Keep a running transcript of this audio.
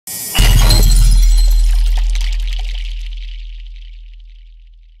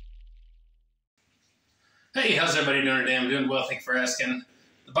Hey, how's everybody doing today? I'm doing well, thank you for asking.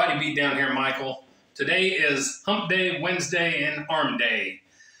 The Body Beat down here, Michael. Today is Hump Day, Wednesday, and Arm Day.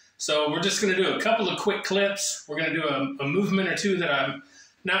 So we're just going to do a couple of quick clips. We're going to do a movement or two that I'm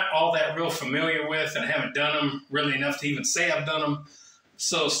not all that real familiar with and haven't done them really enough to even say I've done them.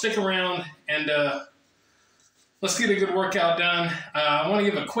 So stick around and let's get a good workout done. I want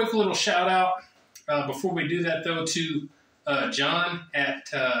to give a quick little shout out before we do that though to John at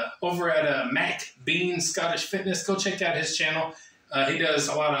over at Mac Bean Scottish Fitness. Go check out his channel. He does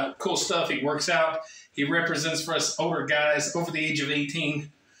a lot of cool stuff. He works out. He represents for us older guys over the age of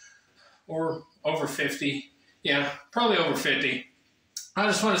 18 or over 50. Yeah, probably over 50. I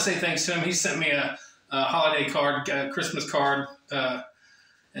just want to say thanks to him. He sent me a holiday card, a Christmas card,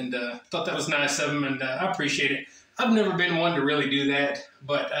 and thought that was nice of him, and I appreciate it. I've never been one to really do that,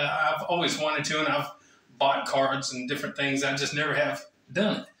 but I've always wanted to, and I've bought cards and different things. I just never have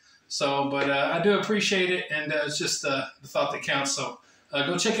done it. So, but I do appreciate it, and it's just the thought that counts. So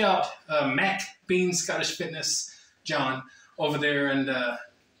go check out Mac Bean Scottish Fitness, John, over there, and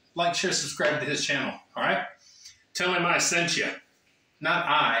like, share, subscribe to his channel, all right? Tell him I sent you. Not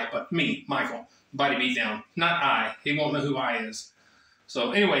I, but me, Michael, Body Beat Down. Not I. He won't know who I is.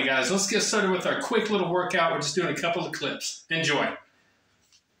 So anyway, guys, let's get started with our quick little workout. We're just doing a couple of clips. Enjoy.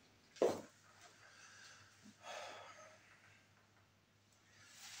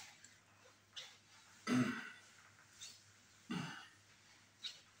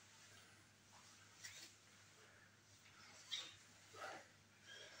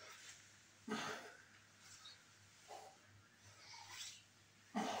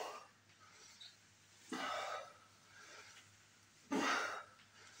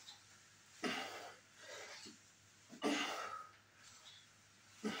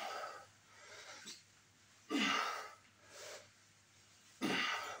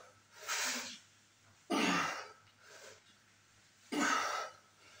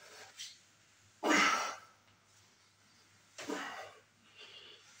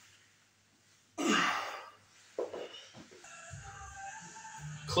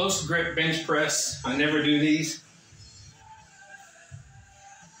 Close grip bench press. I never do these.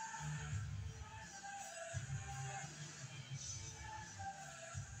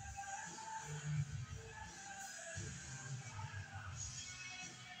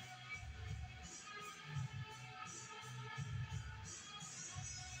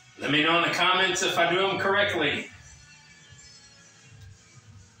 Let me know in the comments if I do them correctly.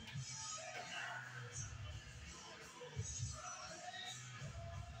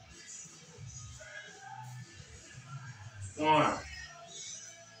 One,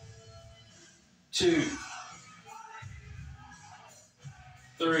 two,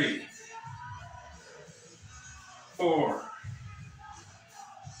 three, four,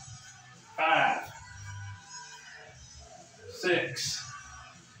 five, six,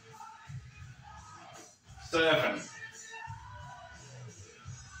 seven,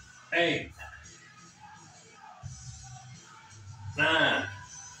 8, 9,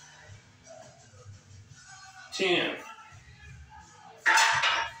 10.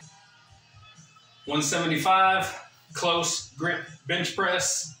 175, close grip bench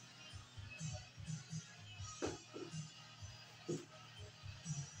press.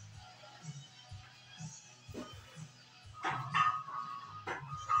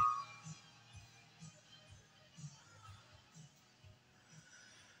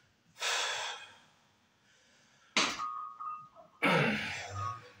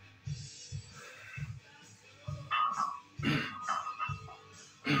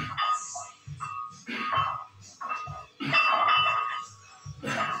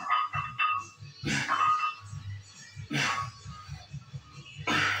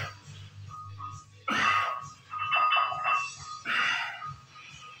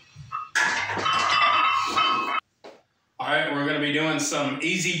 Alright, we're going to be doing some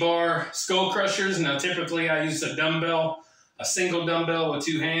easy bar skull crushers. Now typically I use a dumbbell, a single dumbbell with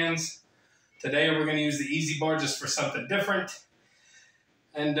 2 hands. Today we're going to use the easy bar just for something different.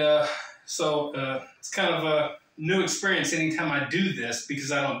 And so it's kind of a new experience anytime I do this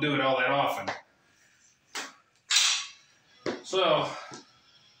because I don't do it all that often. So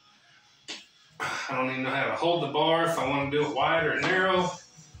I don't even know how to hold the bar, if I want to do it wide or narrow.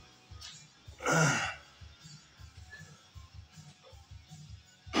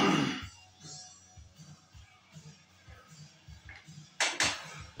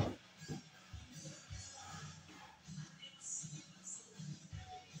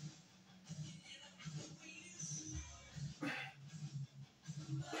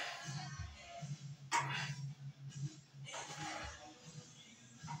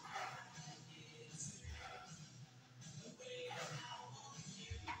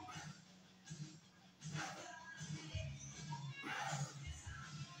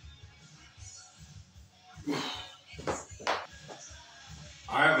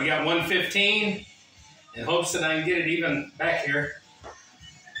 All right, we got 115 in hopes that I can get it even back here.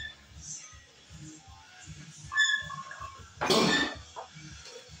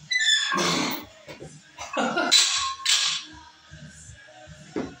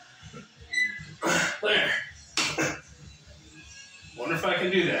 There. Wonder if I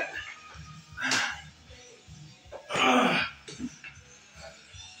can do that.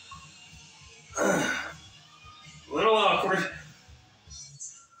 A little awkward.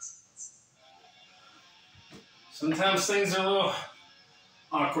 Sometimes things are a little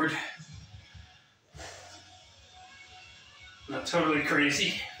awkward. Not totally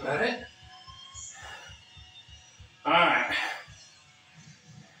crazy about it. All right.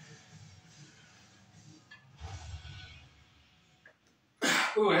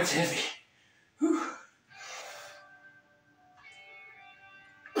 Ooh, that's heavy. Whew.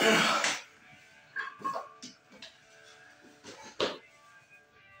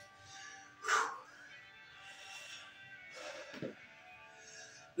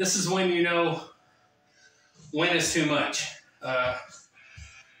 This is when you know when is too much.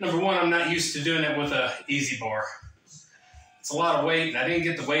 Number one, I'm not used to doing it with a easy bar. It's a lot of weight, and I didn't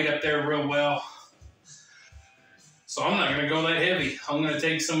get the weight up there real well. So I'm not going to go that heavy. I'm going to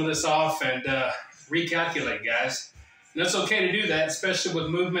take some of this off and recalculate, guys. And it's okay to do that, especially with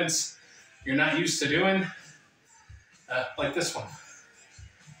movements you're not used to doing, like this one.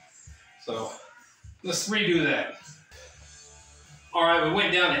 So let's redo that. All right, we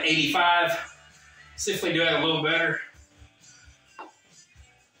went down to 85. See if we do that a little better.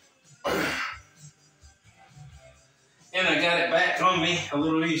 And I got it back on me a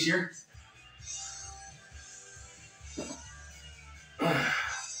little easier.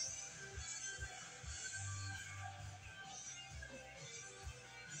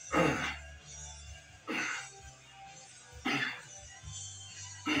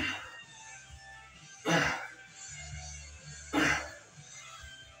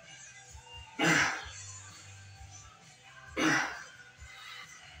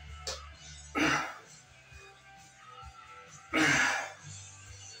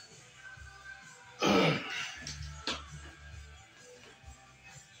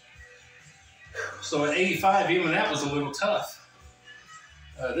 So at 85, even that was a little tough.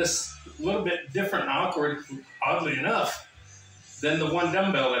 This a little bit different and awkward, oddly enough, than the one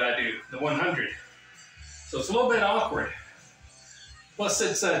dumbbell that I do, the 100. So it's a little bit awkward. Plus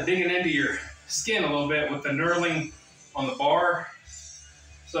it's digging into your skin a little bit with the knurling on the bar.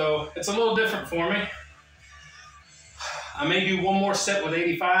 So it's a little different for me. I may do one more set with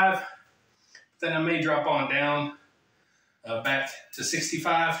 85, then I may drop on down back to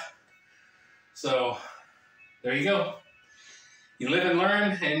 65. So there you go. You live and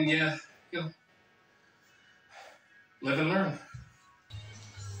learn, and you live and learn.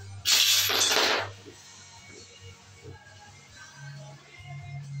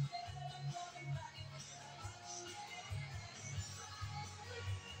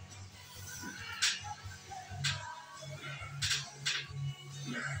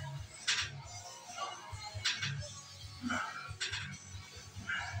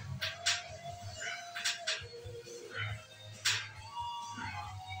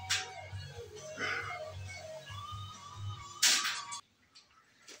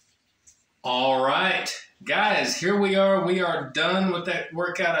 All right, guys, here we are. We are done with that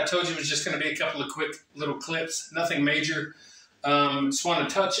workout. I told you it was just going to be a couple of quick little clips, nothing major. Just want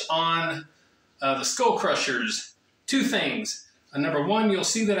to touch on the skull crushers. Two things. Number one, you'll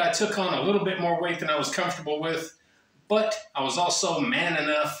see that I took on a little bit more weight than I was comfortable with, but I was also man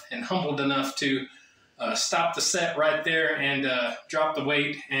enough and humbled enough to stop the set right there and drop the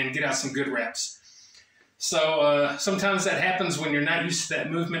weight and get out some good reps. So sometimes that happens when you're not used to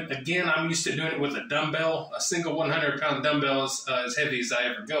that movement. Again, I'm used to doing it with a dumbbell. A single 100-pound dumbbell is as heavy as I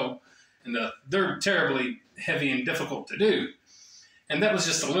ever go. And they're terribly heavy and difficult to do. And that was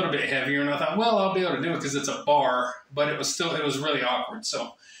just a little bit heavier. And I thought, well, I'll be able to do it because it's a bar. But it was really awkward.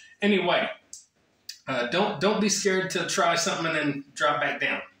 So anyway, don't be scared to try something and then drop back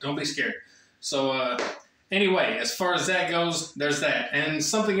down. Don't be scared. So anyway, as far as that goes, there's that. And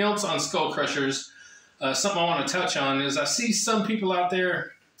something else on skull crushers. Something I want to touch on is I see some people out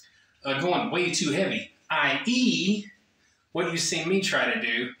there going way too heavy, i.e. what you see me try to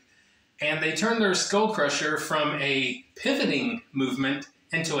do, and they turn their skull crusher from a pivoting movement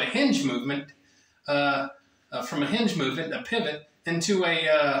into a hinge movement, from a hinge movement, a pivot, into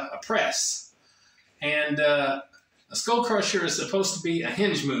a press. And a skull crusher is supposed to be a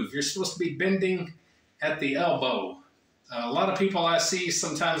hinge move. You're supposed to be bending at the elbow. A lot of people I see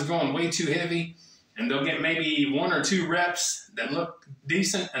sometimes going way too heavy. and they'll get maybe 1 or 2 reps that look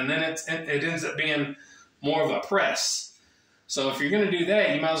decent, and then it ends up being more of a press. So if you're going to do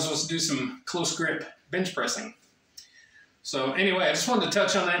that, you might as well do some close grip bench pressing. So anyway, I just wanted to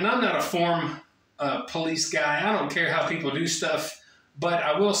touch on that, and I'm not a form police guy. I don't care how people do stuff, but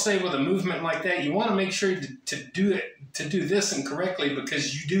I will say with a movement like that, you want to make sure to do this incorrectly,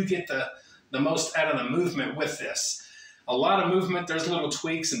 because you do get the most out of the movement with this. A lot of movement, there's little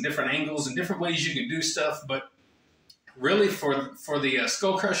tweaks and different angles and different ways you can do stuff, but really for the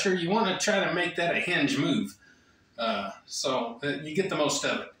skull crusher, you want to try to make that a hinge move, so you get the most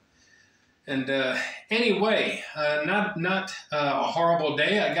of it. And anyway, not a horrible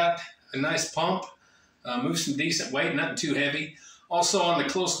day. I got a nice pump, moved some decent weight, nothing too heavy. Also on the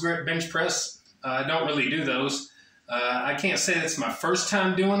close grip bench press, I don't really do those. I can't say it's my first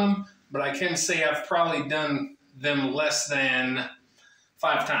time doing them, but I can say I've probably done them less than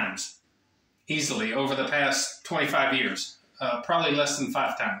 5 times, easily, over the past 25 years. Probably less than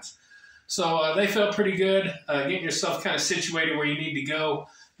 5 times. So they felt pretty good, getting yourself kind of situated where you need to go,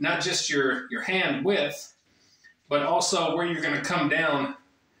 not just your hand width, but also where you're going to come down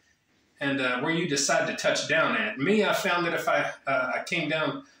and where you decide to touch down at. Me, I found that if I came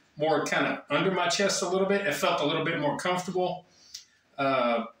down more kind of under my chest a little bit, it felt a little bit more comfortable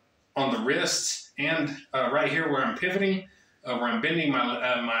on the wrists and right here where I'm pivoting, where I'm bending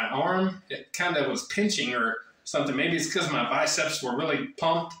my arm. It kind of was pinching or something. Maybe it's because my biceps were really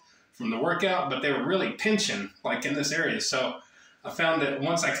pumped from the workout, but they were really pinching like in this area. So I found that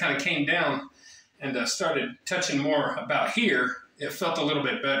once I kind of came down and started touching more about here, it felt a little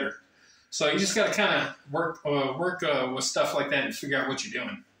bit better. So you just got to kind of work with stuff like that and figure out what you're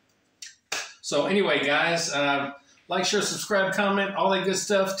doing. So anyway, guys, like, share, subscribe, comment, all that good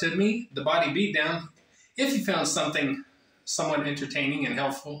stuff to me, The Body Beatdown. If you found something somewhat entertaining and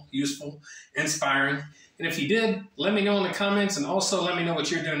helpful, useful, inspiring, and if you did, let me know in the comments, and also let me know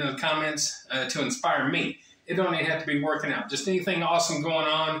what you're doing in the comments to inspire me. It don't even have to be working out. Just anything awesome going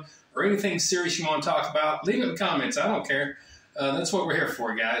on or anything serious you want to talk about, leave it in the comments. I don't care. That's what we're here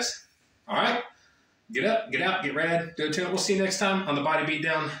for, guys. All right? Get up, get out, get rad, do a tune. We'll see you next time on The Body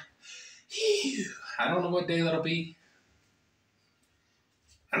Beatdown. I don't know what day that'll be.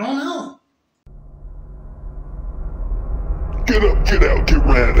 I don't know. Get up, get out, get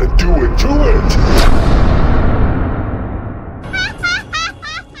rad, and do it, do it!